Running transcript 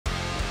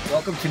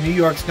Welcome to New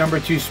York's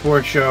 #2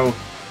 sports show.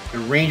 The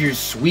Rangers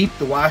sweep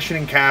the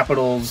Washington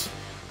Capitals.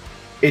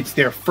 It's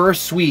their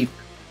first sweep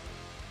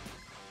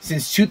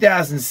since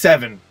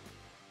 2007,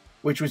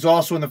 which was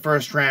also in the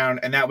first round,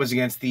 and that was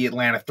against the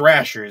Atlanta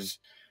Thrashers.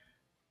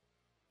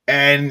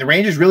 And the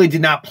Rangers really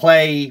did not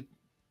play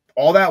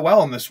all that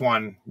well in this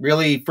one.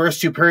 Really, first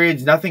two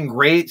periods, nothing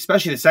great,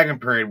 especially the second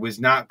period was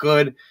not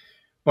good.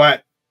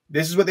 But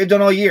this is what they've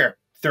done all year.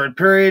 Third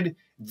period,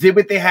 did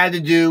what they had to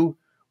do,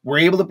 were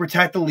able to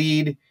protect the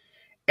lead,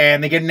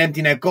 and they get an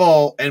empty net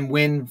goal and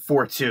win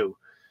 4-2.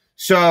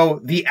 So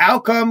the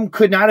outcome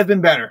could not have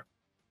been better.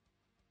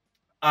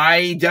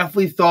 I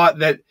definitely thought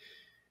that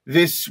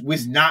this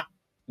was not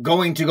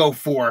going to go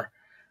 4.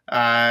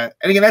 And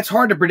again, that's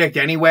hard to predict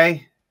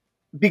anyway,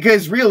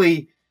 because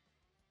really,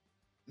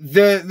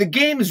 the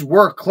games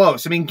were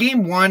close. I mean,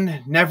 game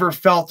 1 never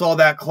felt all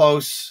that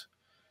close,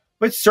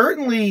 but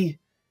certainly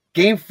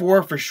game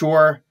 4 for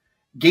sure.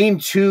 Game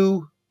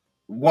 2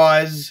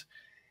 was.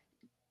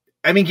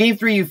 I mean, game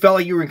 3, you felt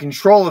like you were in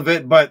control of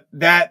it, but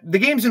the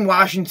games in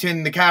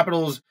Washington, the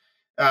Capitals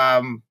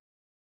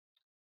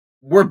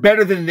were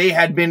better than they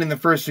had been in the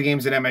first 2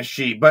 games at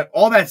MSG. But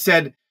all that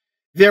said,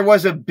 there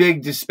was a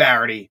big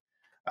disparity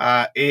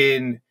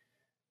in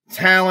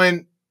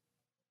talent,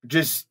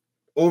 just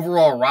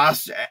overall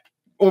roster,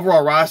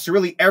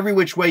 really every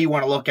which way you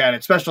want to look at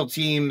it. Special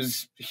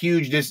teams,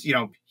 huge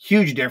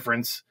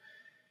difference.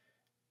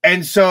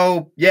 And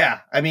so, yeah,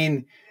 I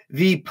mean,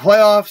 the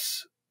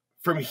playoffs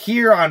from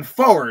here on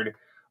forward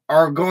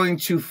are going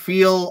to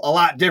feel a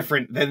lot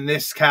different than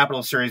this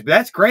Capital series. But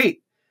that's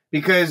great,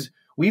 because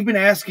we've been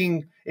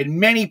asking in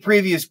many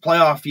previous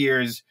playoff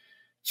years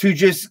to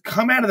just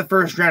come out of the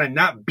first round and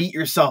not beat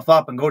yourself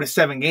up and go to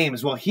 7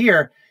 games. Well,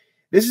 here,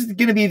 this is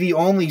going to be the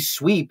only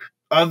sweep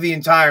of the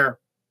entire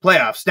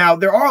playoffs. Now,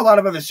 there are a lot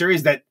of other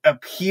series that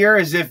appear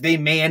as if they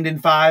may end in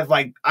 5.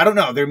 Like, I don't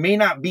know. There may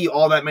not be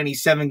all that many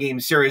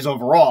 7-game series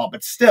overall,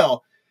 but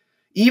still,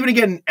 even to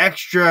get an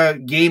extra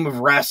game of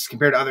rest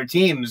compared to other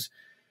teams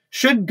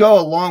should go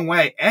a long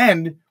way.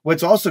 And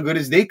what's also good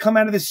is they come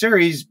out of the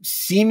series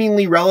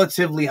seemingly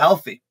relatively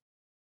healthy.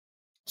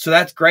 So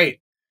that's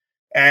great.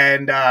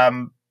 And,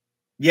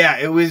 yeah,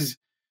 it was,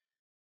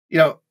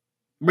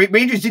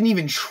 Rangers didn't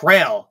even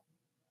trail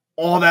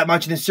all that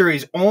much in the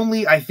series.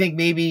 Only, I think,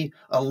 maybe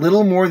a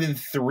little more than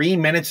 3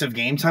 minutes of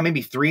game time,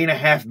 maybe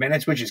 3.5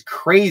 minutes, which is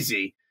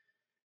crazy.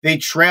 They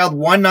trailed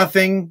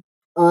 1-0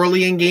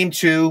 early in game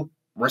 2,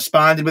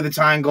 responded with a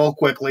tying goal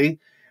quickly,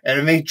 and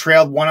then they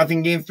trailed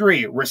 1-0 game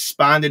 3,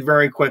 responded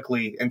very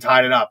quickly and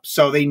tied it up.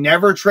 So they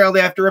never trailed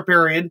after a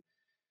period.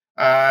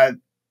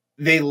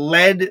 They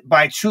led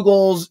by 2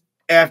 goals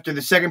after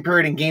the second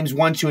period in games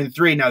 1, 2, and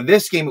 3. Now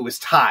this game, it was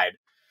tied.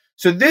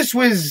 So this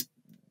was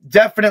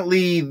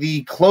definitely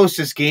the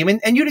closest game.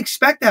 And you'd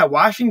expect that.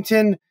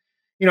 Washington,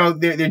 they're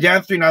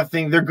down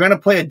 3-0. They're going to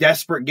play a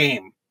desperate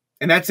game.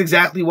 And that's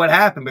exactly what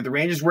happened. But the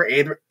Rangers were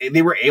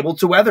able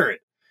to weather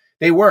it.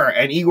 They were.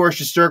 And Igor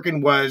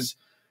Shesterkin was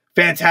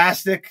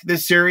fantastic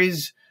this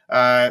series.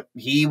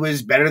 He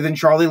was better than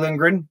Charlie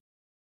Lindgren.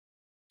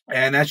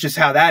 And that's just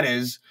how that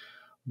is.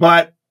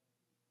 But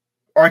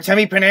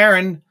Artemi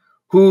Panarin,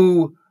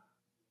 who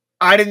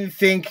I didn't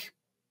think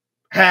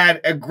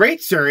had a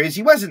great series,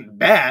 he wasn't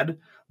bad,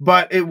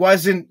 but it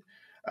wasn't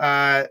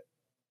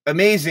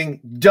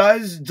amazing,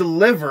 does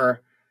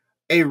deliver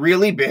a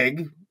really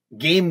big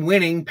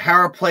game-winning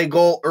power play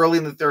goal early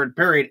in the third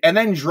period, and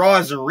then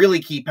draws a really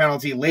key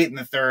penalty late in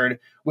the third,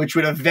 which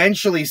would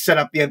eventually set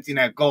up the empty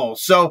net goal.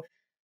 So,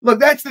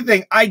 look, that's the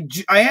thing. I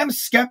am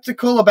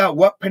skeptical about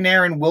what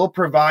Panarin will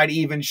provide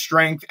even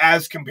strength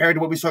as compared to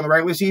what we saw in the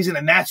regular season,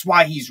 and that's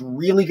why he's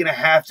really going to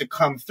have to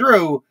come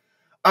through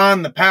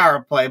on the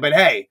power play. But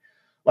hey,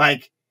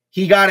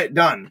 he got it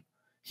done.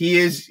 He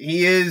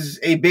is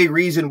a big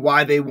reason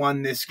why they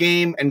won this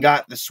game and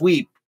got the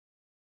sweep.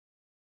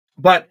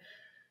 But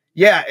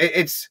yeah,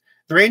 it's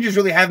the Rangers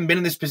really haven't been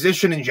in this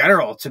position in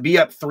general to be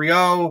up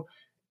 3-0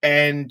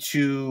 and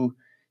to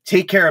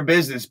take care of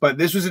business. But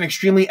this was an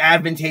extremely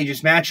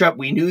advantageous matchup.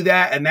 We knew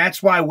that, and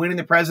that's why winning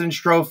the President's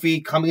Trophy,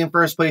 coming in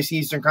first place in the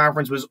Eastern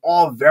Conference was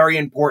all very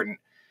important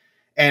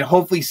and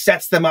hopefully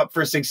sets them up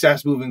for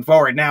success moving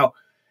forward. Now,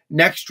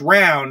 next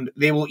round,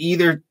 they will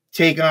either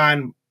take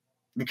on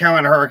the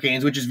Carolina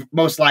Hurricanes, which is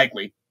most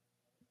likely,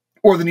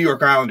 or the New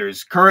York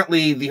Islanders.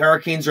 Currently, the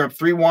Hurricanes are up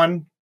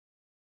 3-1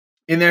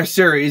 in their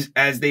series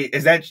as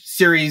that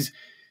series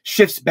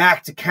shifts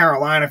back to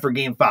Carolina for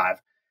game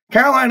 5.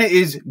 Carolina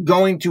is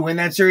going to win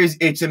that series.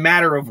 It's a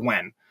matter of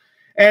when.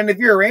 And if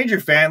you're a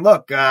Ranger fan,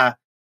 look,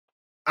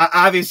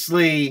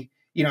 obviously,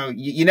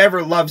 you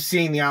never love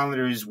seeing the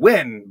Islanders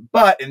win,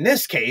 but in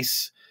this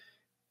case,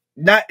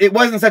 it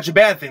wasn't such a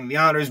bad thing. The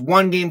Islanders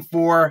won game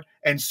 4,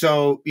 and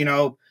so,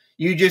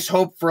 you just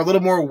hope for a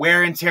little more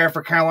wear and tear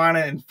for Carolina,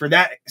 and for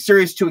that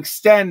series to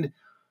extend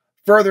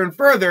further and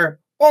further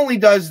only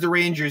does the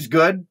Rangers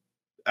good,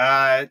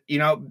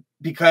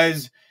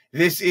 because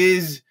this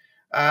is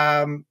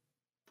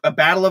a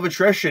battle of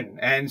attrition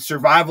and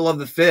survival of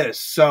the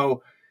fittest.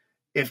 So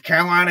if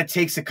Carolina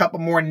takes a couple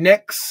more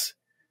nicks,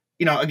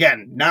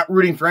 again, not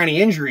rooting for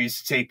any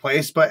injuries to take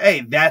place, but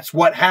hey, that's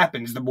what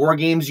happens. The more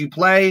games you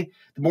play,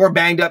 the more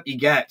banged up you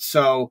get.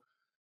 So,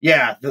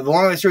 yeah, the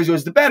longer the series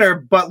goes, the better.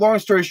 But long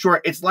story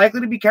short, it's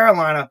likely to be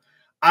Carolina.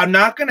 I'm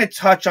not going to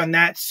touch on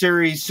that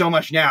series so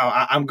much now.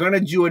 I'm going to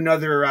do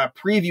another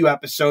preview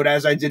episode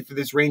as I did for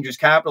this Rangers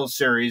Capitals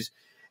series.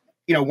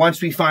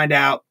 Once we find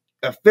out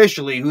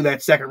officially who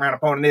that second round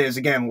opponent is,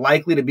 again,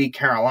 likely to be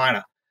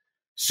Carolina.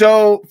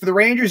 So for the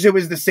Rangers, it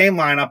was the same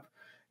lineup.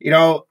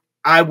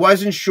 I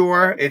wasn't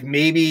sure if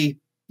maybe,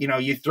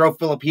 you throw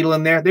Filipino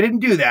in there. They didn't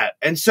do that.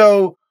 And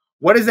so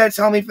what does that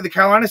tell me for the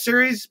Carolina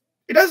series?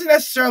 It doesn't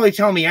necessarily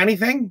tell me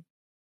anything.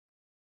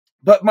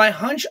 But my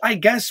hunch, I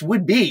guess,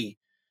 would be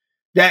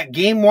that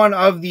game one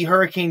of the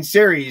Hurricane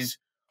series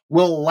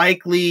will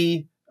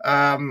likely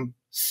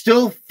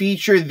still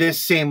feature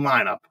this same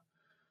lineup.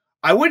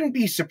 I wouldn't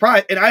be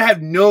surprised, and I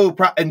have no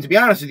problem. And to be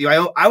honest with you,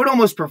 I would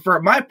almost prefer,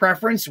 my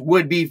preference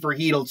would be for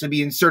Hedl to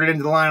be inserted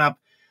into the lineup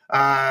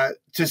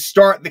to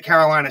start the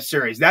Carolina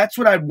series. That's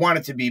what I'd want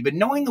it to be. But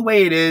knowing the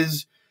way it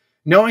is,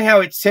 knowing how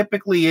it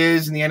typically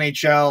is in the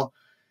NHL,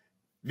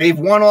 they've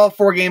won all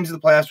 4 games of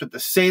the playoffs with the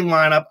same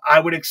lineup. I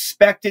would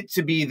expect it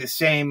to be the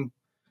same,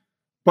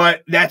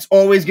 but that's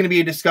always going to be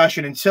a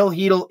discussion. Until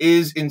Hedl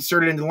is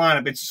inserted into the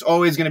lineup, it's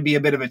always going to be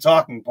a bit of a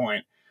talking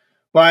point.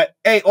 But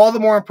hey, all the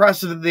more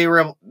impressive that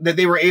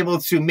they were able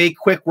to make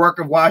quick work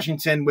of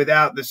Washington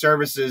without the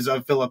services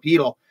of Filip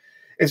Hedl.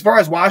 As far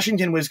as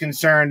Washington was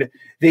concerned,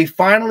 they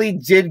finally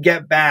did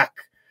get back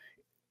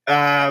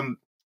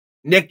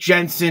Nick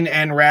Jensen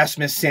and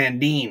Rasmus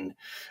Sandin,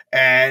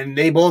 and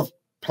they both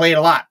played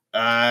a lot,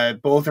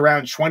 both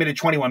around 20 to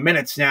 21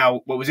 minutes.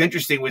 Now, what was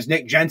interesting was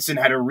Nick Jensen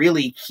had a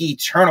really key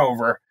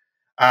turnover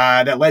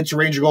that led to a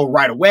Ranger goal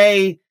right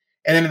away.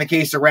 And then in the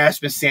case of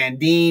Rasmus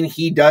Sandin,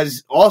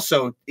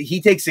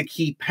 he takes a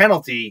key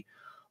penalty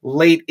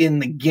late in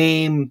the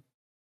game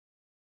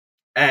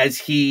as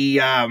he,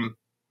 and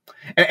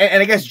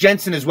I guess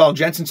Jensen as well.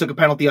 Jensen took a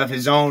penalty of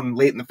his own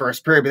late in the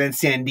first period, but then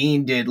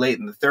Sandin did late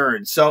in the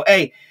third. So,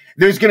 hey,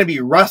 there's going to be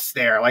rust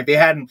there. Like, they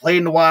hadn't played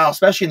in a while,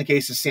 especially in the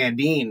case of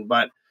Sandin,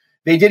 but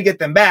they did get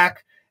them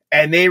back,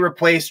 and they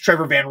replaced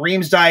Trevor Van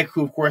Riemsdyk,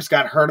 who, of course,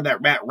 got hurt of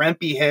that Matt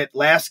Rempe hit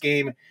last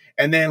game,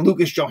 and then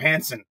Lucas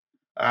Johansson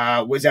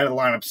was out of the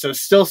lineup. So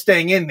still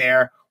staying in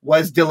there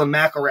was Dylan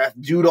McIlrath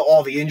due to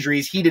all the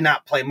injuries. He did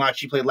not play much.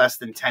 He played less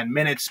than 10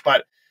 minutes,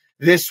 but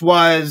this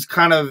was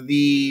kind of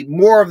the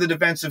more of the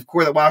defensive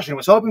core that Washington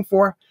was hoping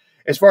for.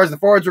 As far as the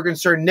forwards were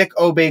concerned, Nick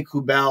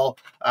Aube-Kubel,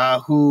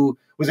 who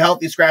was a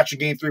healthy scratch in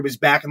Game 3, was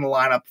back in the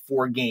lineup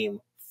for Game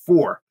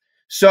 4.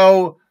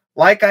 So,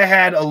 like I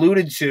had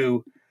alluded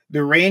to,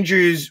 the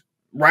Rangers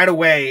right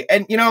away,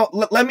 and,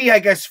 let me, I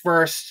guess,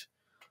 first...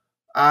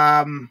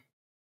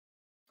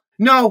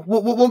 No,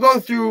 we'll go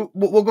through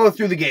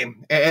the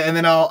game, and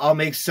then I'll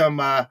make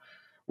some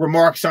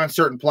remarks on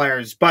certain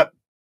players. But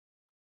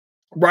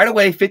right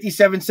away,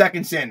 57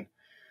 seconds in,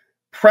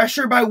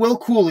 pressure by Will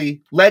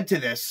Cooley led to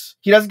this.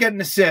 He doesn't get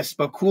an assist,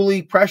 but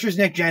Cooley pressures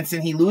Nick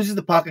Jensen. He loses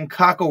the puck, and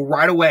Kakko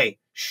right away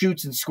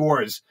shoots and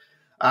scores.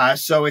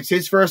 So it's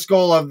his first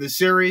goal of the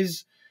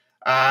series,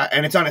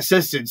 and it's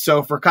unassisted.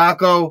 So for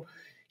Kakko,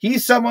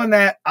 he's someone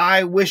that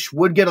I wish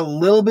would get a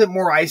little bit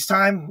more ice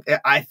time.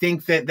 I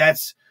think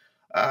that's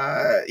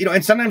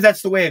and sometimes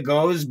that's the way it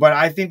goes, but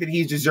I think that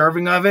he's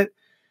deserving of it.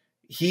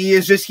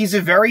 He's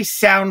a very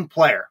sound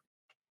player.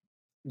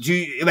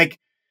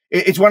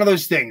 It's one of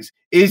those things.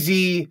 Is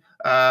he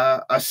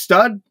a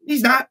stud?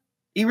 He's not.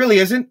 He really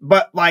isn't.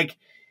 But,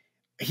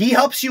 he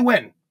helps you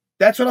win.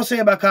 That's what I'll say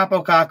about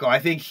Kaapo Kakko. I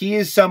think he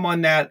is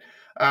someone that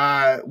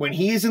when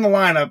he is in the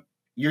lineup,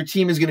 your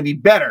team is going to be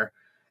better.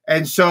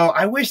 And so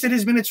I wish that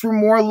his minutes were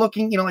more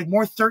looking,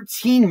 more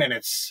 13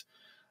 minutes.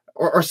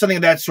 Or something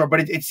of that sort,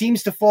 but it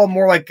seems to fall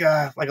more like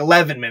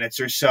 11 minutes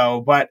or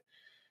so. But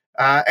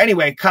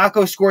anyway,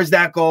 Kakko scores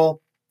that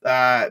goal,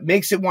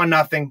 makes it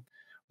 1-0.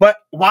 But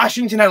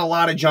Washington had a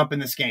lot of jump in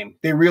this game.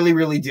 They really,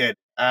 really did.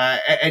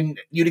 And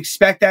you'd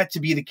expect that to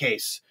be the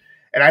case.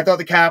 And I thought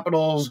the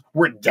Capitals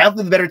were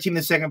definitely the better team in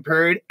the second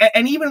period,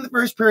 and even in the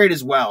first period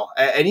as well.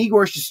 And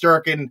Igor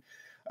Shesterkin,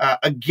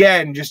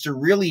 again, just a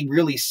really,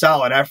 really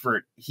solid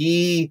effort.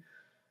 He...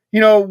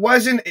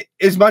 wasn't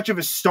as much of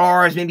a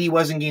star as maybe he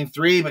was in Game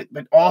 3,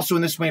 but also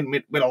in this one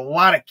with a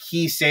lot of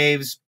key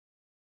saves.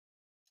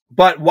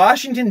 But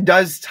Washington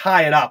does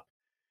tie it up.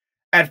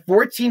 At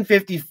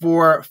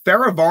 14:54,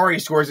 Feravari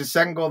scores his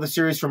second goal of the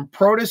series from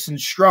Protas and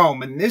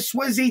Strome, and this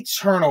was a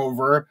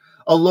turnover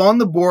along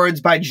the boards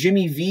by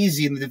Jimmy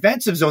Vesey in the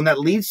defensive zone that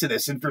leads to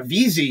this. And for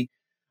Vesey,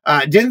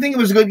 didn't think it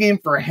was a good game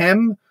for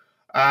him.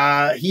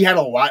 He had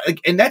a lot,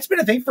 and that's been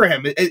a thing for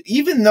him.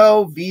 Even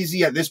though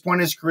Vesey at this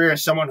point in his career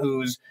is someone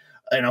who's,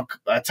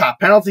 a top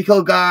penalty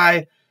kill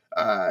guy,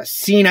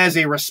 seen as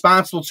a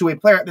responsible two-way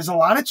player, there's a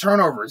lot of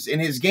turnovers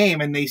in his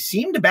game, and they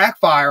seem to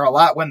backfire a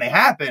lot when they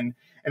happen.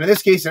 And in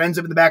this case, it ends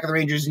up in the back of the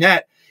Rangers'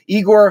 net.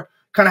 Igor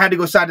kind of had to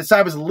go side to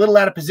side, was a little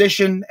out of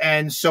position,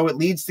 and so it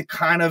leads to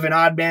kind of an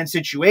odd man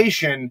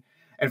situation,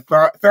 and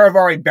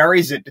Feravari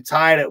buries it to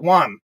tie it at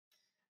 1.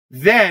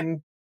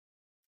 Then,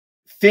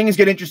 things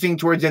get interesting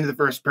towards the end of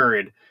the first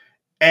period.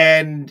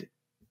 And,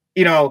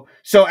 you know,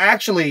 so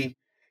actually,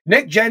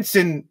 Nick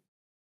Jensen,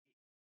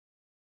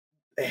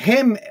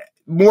 him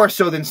more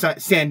so than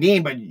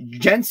Sandin, but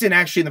Jensen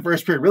actually in the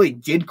first period really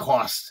did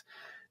cost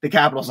the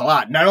Capitals a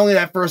lot. Not only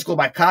that first goal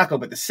by Kakko,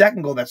 but the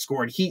second goal that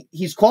scored.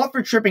 He's called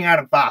for tripping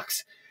Adam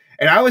Fox.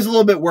 And I was a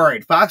little bit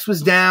worried. Fox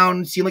was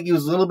down, seemed like he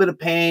was a little bit of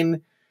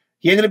pain.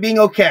 He ended up being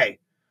okay.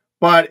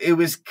 But it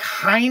was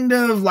kind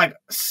of like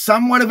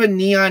somewhat of a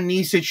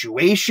knee-on-knee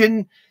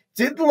situation.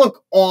 Didn't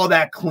look all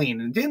that clean.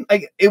 It didn't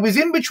like it was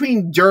in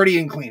between dirty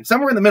and clean,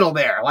 somewhere in the middle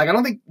there. Like I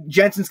don't think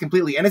Jensen's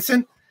completely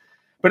innocent,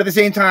 but at the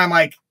same time,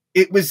 like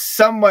it was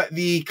somewhat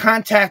the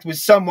contact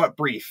was somewhat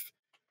brief.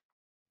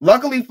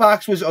 Luckily,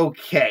 Fox was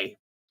okay,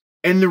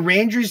 and the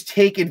Rangers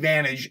take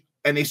advantage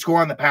and they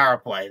score on the power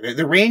play.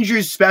 The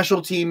Rangers'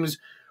 special teams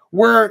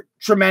were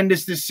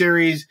tremendous this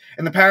series,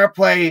 and the power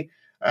play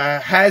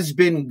has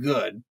been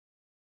good.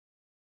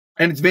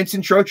 And it's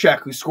Vincent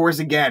Trocheck who scores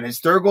again. His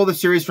third goal of the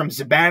series from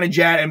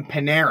Zibanejad and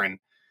Panarin.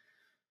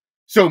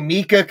 So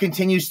Mika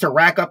continues to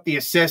rack up the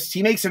assists.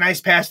 He makes a nice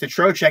pass to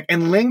Trocheck,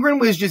 and Lindgren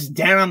was just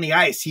down on the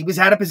ice. He was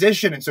out of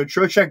position, and so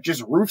Trocheck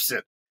just roofs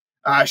it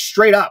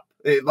straight up.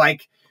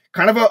 Like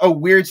kind of a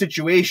weird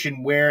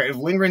situation where if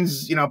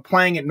Lindgren's, you know,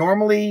 playing it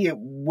normally, it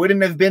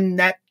wouldn't have been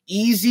that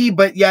easy,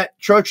 but yet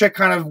Trocheck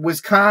kind of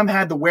was calm,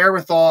 had the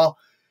wherewithal,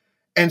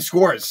 and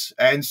scores.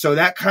 And so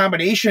that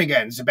combination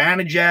again,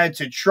 Zibanejad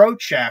to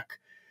Trocheck,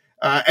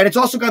 and it's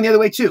also gone the other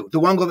way too. The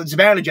one goal that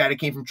Zibanejad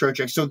came from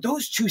Trocheck. So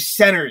those two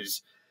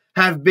centers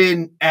have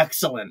been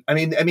excellent. I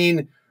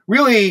mean,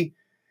 really,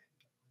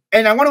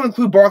 and I want to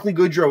include Barclay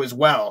Goodrow as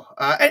well.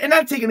 And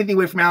not take anything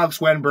away from Alex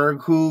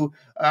Wenberg, who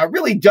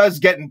really does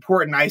get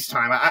important ice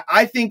time.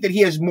 I think that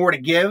he has more to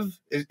give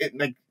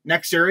like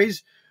next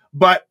series.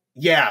 But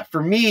yeah,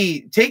 for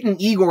me, taking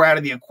Igor out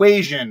of the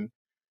equation,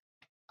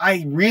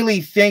 I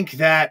really think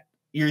that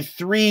your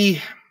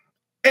three,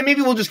 and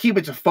maybe we'll just keep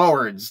it to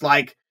forwards,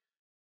 like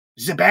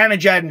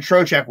Zibanejad and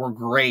Trocheck were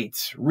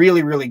great.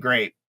 Really, really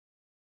great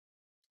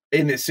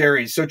in this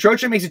series. So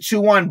Trocheck makes it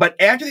 2-1, but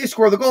after they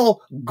score the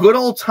goal, good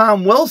old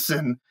Tom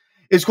Wilson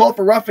is called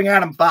for roughing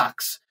Adam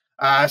Fox.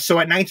 So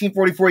at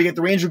 1944, you get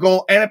the Ranger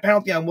goal and a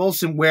penalty on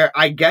Wilson where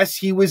I guess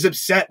he was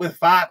upset with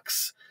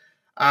Fox.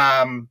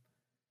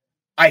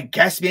 I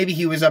guess maybe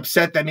he was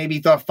upset that maybe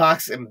he thought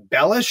Fox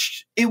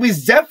embellished. It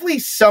was definitely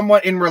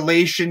somewhat in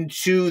relation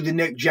to the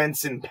Nick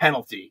Jensen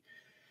penalty.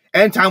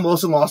 And Tom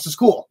Wilson lost his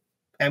cool.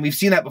 And we've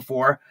seen that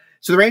before.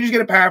 So the Rangers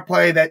get a power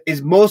play that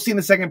is mostly in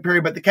the second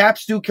period, but the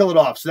Caps do kill it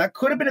off. So that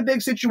could have been a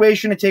big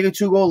situation to take a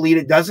 2-goal lead.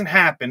 It doesn't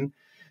happen.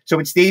 So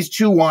it stays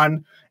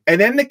 2-1.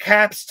 And then the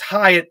Caps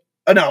tie it.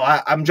 Oh, no,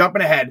 I'm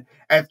jumping ahead.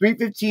 At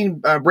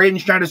 3:15, Braden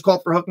Schneider's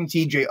called for hooking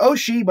TJ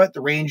Oshie, but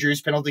the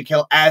Rangers penalty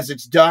kill as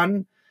it's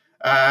done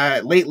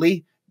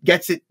lately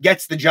gets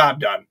the job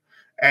done.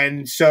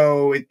 And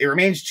so it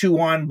remains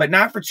 2-1, but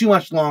not for too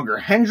much longer.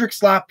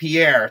 Hendrix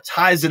Lapierre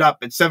ties it up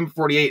at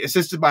 7:48,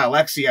 assisted by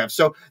Alexiev.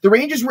 So the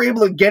Rangers were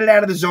able to get it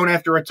out of the zone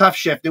after a tough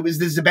shift. It was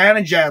the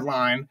Zibanejad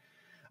line.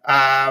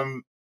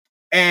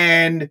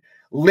 And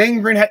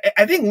Lindgren,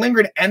 I think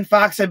Lindgren and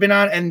Fox had been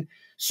on. And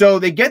so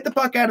they get the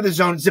puck out of the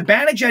zone.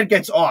 Zibanejad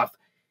gets off.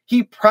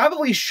 He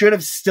probably should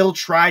have still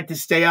tried to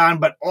stay on,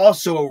 but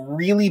also a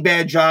really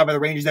bad job of the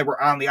Rangers that were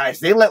on the ice.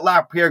 They let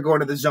Lapierre go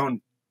into the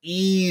zone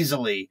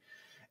easily.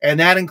 And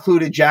that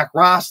included Jack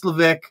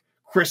Roslovic,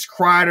 Chris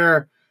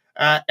Kreider,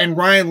 and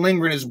Ryan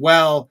Lindgren as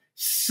well.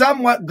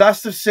 Somewhat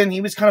Gustafsson.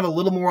 He was kind of a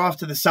little more off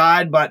to the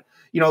side, but,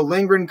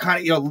 Lindgren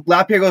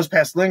Lapierre goes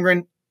past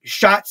Lindgren,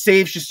 shot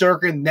saves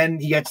Shesterkin, and then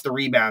he gets the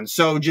rebound.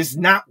 So just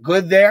not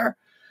good there.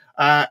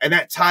 And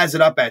that ties it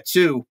up at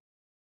 2.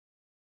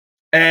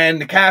 And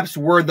the Caps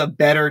were the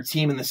better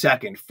team in the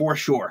second, for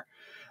sure.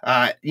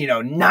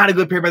 Not a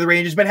good period by the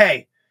Rangers, but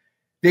hey,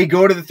 they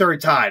go to the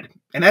third tied.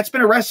 And that's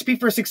been a recipe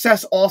for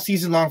success all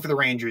season long for the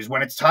Rangers.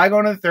 When it's tie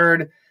going to the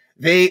third,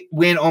 they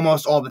win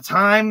almost all the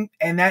time.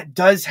 And that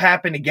does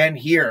happen again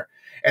here.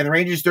 And the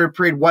Rangers' third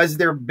period was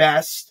their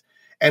best.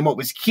 And what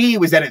was key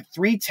was that at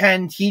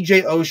 3:10,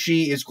 TJ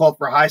Oshie is called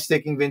for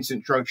high-sticking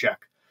Vincent Trocheck.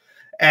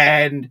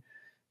 And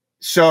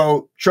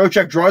so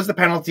Trocheck draws the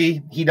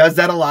penalty. He does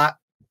that a lot.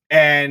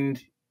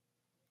 And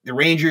the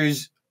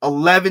Rangers,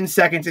 11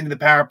 seconds into the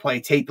power play,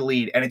 take the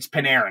lead. And it's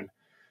Panarin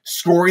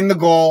scoring the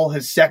goal,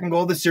 his second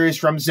goal of the series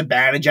from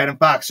Zibanejad and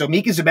Fox. So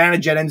Mika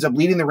Zibanejad ends up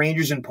leading the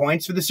Rangers in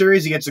points for the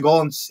series. He gets a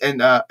goal and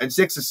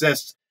 6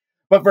 assists.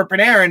 But for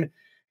Panarin,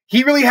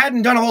 he really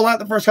hadn't done a whole lot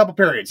the first couple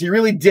periods. He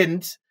really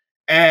didn't.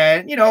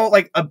 And,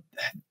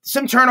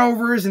 some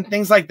turnovers and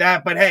things like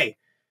that. But hey,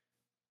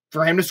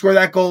 for him to score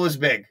that goal is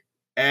big.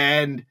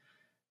 And,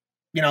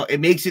 it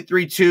makes it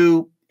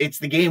 3-2. It's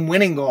the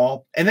game-winning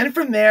goal. And then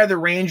from there, the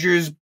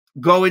Rangers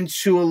go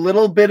into a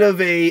little bit of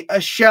a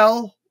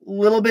shell, a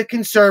little bit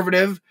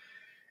conservative,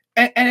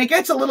 and it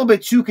gets a little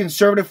bit too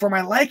conservative for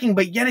my liking,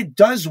 but yet it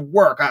does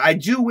work. I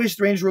do wish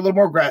the Rangers were a little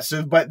more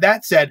aggressive, but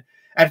that said,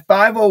 at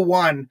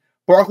 5:01,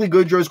 Barclay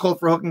Goodrow is called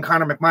for hooking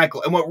Connor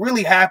McMichael, and what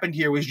really happened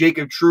here was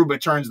Jacob Trouba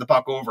turns the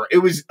puck over. It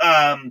was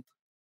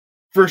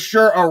for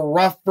sure a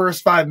rough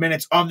first 5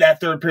 minutes of that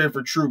third period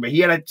for Trouba. He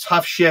had a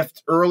tough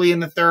shift early in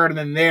the third, and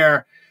then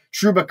there,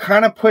 Trouba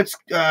kind of puts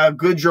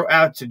Goodrow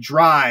out to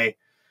dry,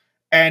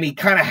 and he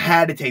kind of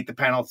had to take the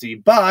penalty.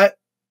 But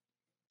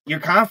you're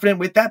confident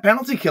with that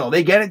penalty kill.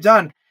 They get it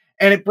done.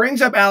 And it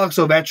brings up Alex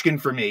Ovechkin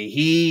for me.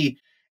 He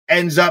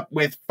ends up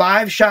with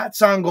 5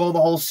 shots on goal the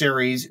whole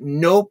series,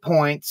 no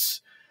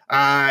points.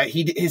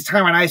 His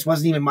time on ice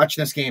wasn't even much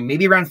in this game,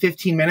 maybe around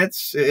 15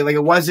 minutes. Like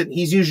it wasn't,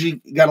 he's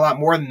usually got a lot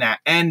more than that.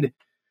 And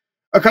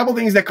a couple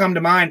things that come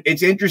to mind.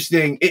 It's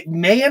interesting. It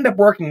may end up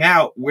working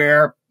out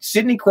where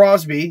Sidney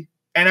Crosby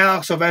and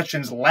Alex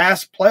Ovechkin's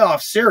last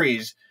playoff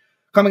series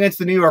come against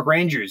the New York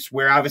Rangers,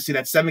 where obviously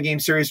that 7-game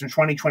series from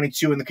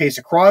 2022 in the case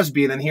of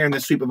Crosby, and then here in the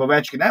sweep of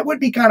Ovechkin. That would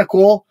be kind of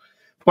cool,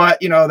 but,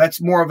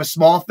 that's more of a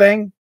small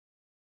thing.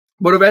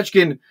 But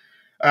Ovechkin,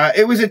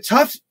 it was a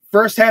tough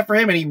first half for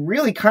him, and he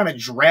really kind of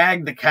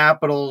dragged the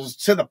Capitals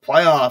to the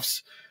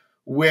playoffs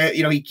where,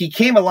 he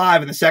came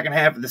alive in the second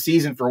half of the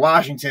season for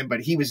Washington,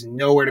 but he was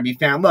nowhere to be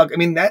found. Look, I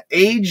mean, that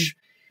age,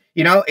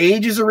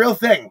 age is a real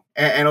thing,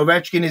 and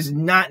Ovechkin is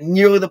not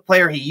nearly the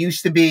player he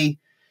used to be.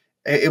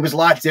 It was a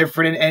lot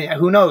different, and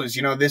who knows?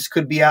 This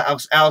could be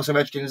Alex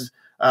Ovechkin's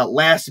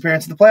last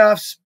appearance in the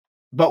playoffs,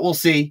 but we'll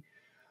see.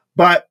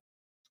 But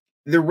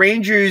the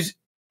Rangers,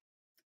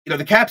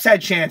 the Caps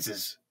had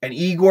chances, and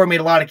Igor made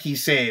a lot of key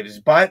saves,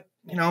 but,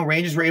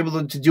 Rangers were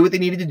able to do what they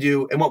needed to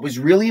do, and what was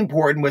really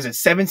important was at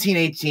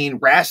 17-18,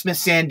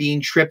 Rasmus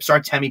Sandin trips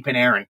Artemi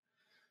Panarin.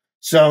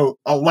 So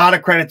a lot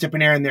of credit to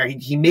Panarin there.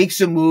 He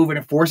makes a move, and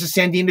it forces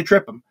Sandin to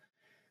trip him.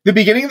 The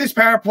beginning of this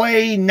power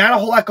play, not a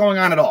whole lot going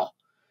on at all.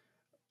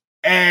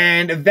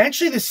 And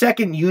eventually the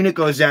second unit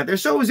goes out there.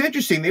 So it was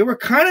interesting. They were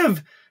kind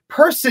of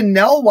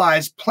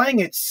personnel-wise playing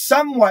it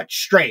somewhat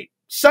straight,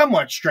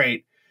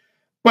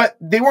 but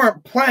they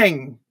weren't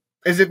playing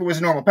as if it was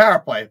a normal power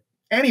play.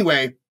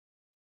 Anyway,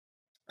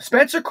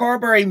 Spencer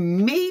Carberry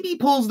maybe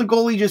pulls the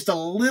goalie just a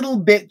little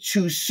bit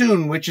too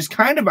soon, which is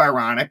kind of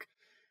ironic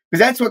because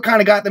that's what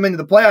kind of got them into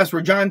the playoffs,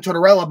 where John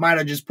Tortorella might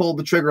have just pulled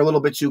the trigger a little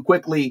bit too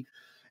quickly.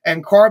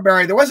 And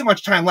Carberry, there wasn't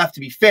much time left,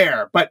 to be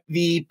fair, but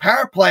the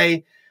power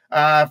play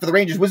for the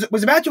Rangers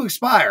was about to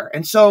expire.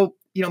 And so,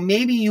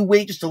 maybe you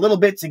wait just a little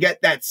bit to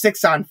get that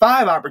 6-on-5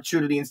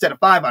 opportunity instead of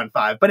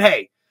 5-on-5. But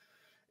hey,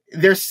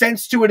 there's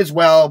sense to it as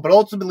well. But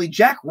ultimately,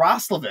 Jack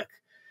Roslovic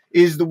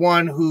is the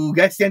one who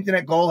gets the empty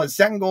net goal, his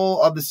second goal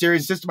of the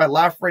series, assisted by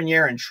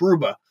Lafreniere and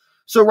Trouba.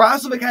 So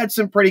Roslovic had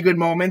some pretty good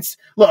moments.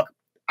 Look,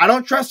 I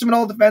don't trust him at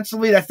all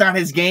defensively. That's not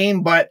his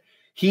game, but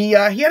he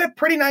had a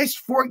pretty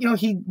nice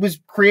he was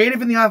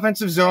creative in the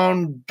offensive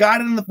zone,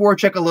 got it in the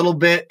forecheck a little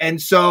bit. And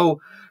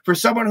so for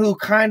someone who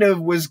kind of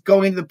was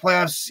going into the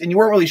playoffs and you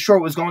weren't really sure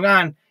what was going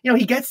on,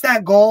 he gets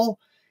that goal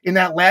in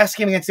that last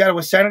game against the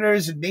Ottawa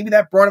Senators, and maybe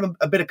that brought him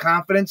a bit of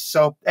confidence.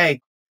 So,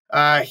 hey,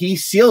 he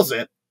seals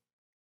it.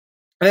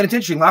 And then it's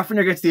interesting,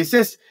 Lafreniere gets the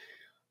assist.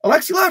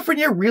 Alexis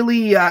Lafreniere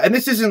really, and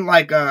this isn't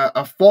like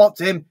a fault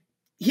to him,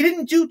 he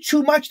didn't do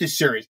too much this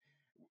series.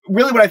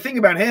 Really, what I think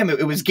about him,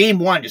 it was game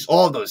one, just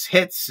all of those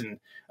hits and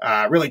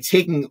really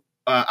taking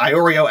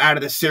Iorio out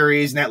of the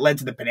series, and that led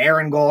to the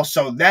Panarin goal.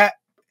 So that,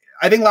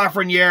 I think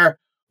Lafreniere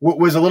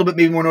was a little bit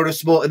maybe more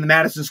noticeable in the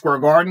Madison Square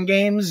Garden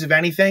games, if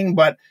anything.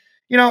 But,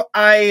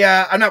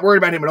 I'm not worried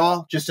about him at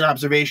all, just an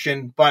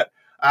observation. But,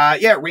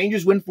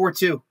 Rangers win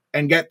 4-2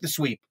 and get the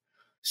sweep.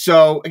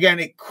 So, again,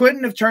 it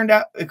couldn't have turned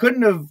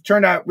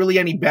out really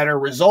any better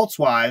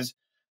results-wise.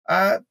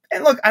 And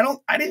look,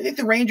 I didn't think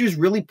the Rangers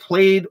really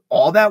played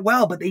all that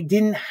well, but they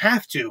didn't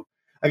have to.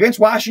 Against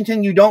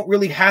Washington, you don't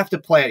really have to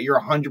play at your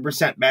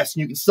 100% best,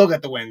 and you can still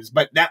get the wins,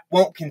 but that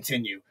won't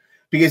continue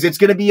because it's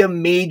going to be a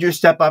major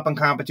step up in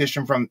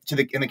competition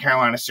in the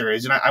Carolina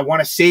series. And I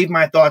want to save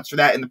my thoughts for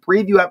that in the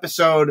preview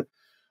episode.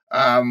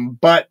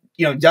 But,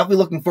 definitely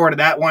looking forward to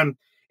that one.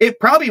 It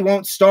probably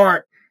won't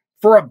start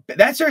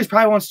that series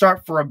probably won't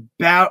start for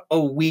about a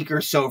week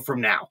or so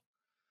from now,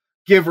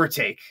 give or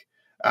take.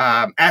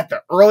 At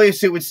the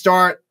earliest, it would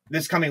start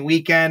this coming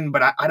weekend,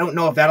 but I don't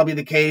know if that'll be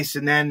the case.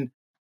 And then,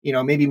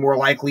 maybe more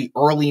likely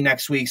early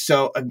next week.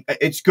 So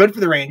it's good for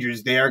the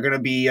Rangers. They are going to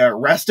be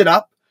rested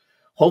up.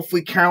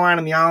 Hopefully Carolina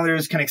and the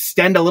Islanders can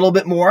extend a little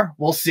bit more.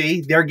 We'll see.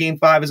 Their game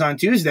 5 is on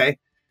Tuesday.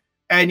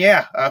 And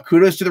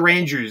kudos to the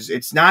Rangers.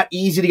 It's not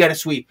easy to get a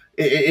sweep.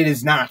 It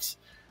is not.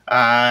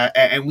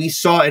 And we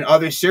saw in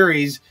other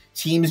series,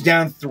 teams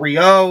down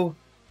 3-0,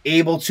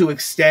 able to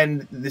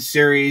extend the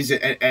series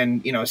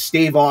and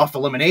stave off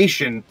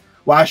elimination.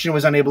 Washington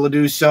was unable to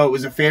do so. It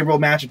was a favorable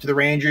matchup to the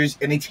Rangers,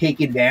 and they take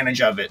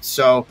advantage of it.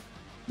 So,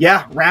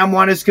 round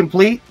 1 is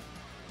complete.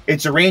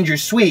 It's a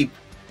Rangers sweep,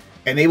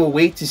 and they will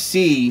wait to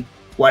see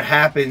what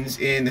happens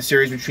in the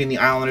series between the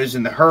Islanders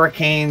and the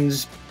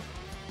Hurricanes.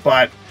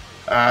 But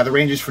the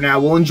Rangers, for now,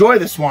 will enjoy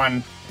this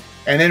one.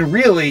 And then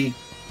really,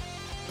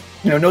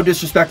 no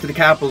disrespect to the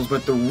Capitals,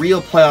 but the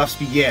real playoffs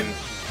begin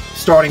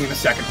starting in the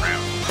second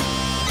round.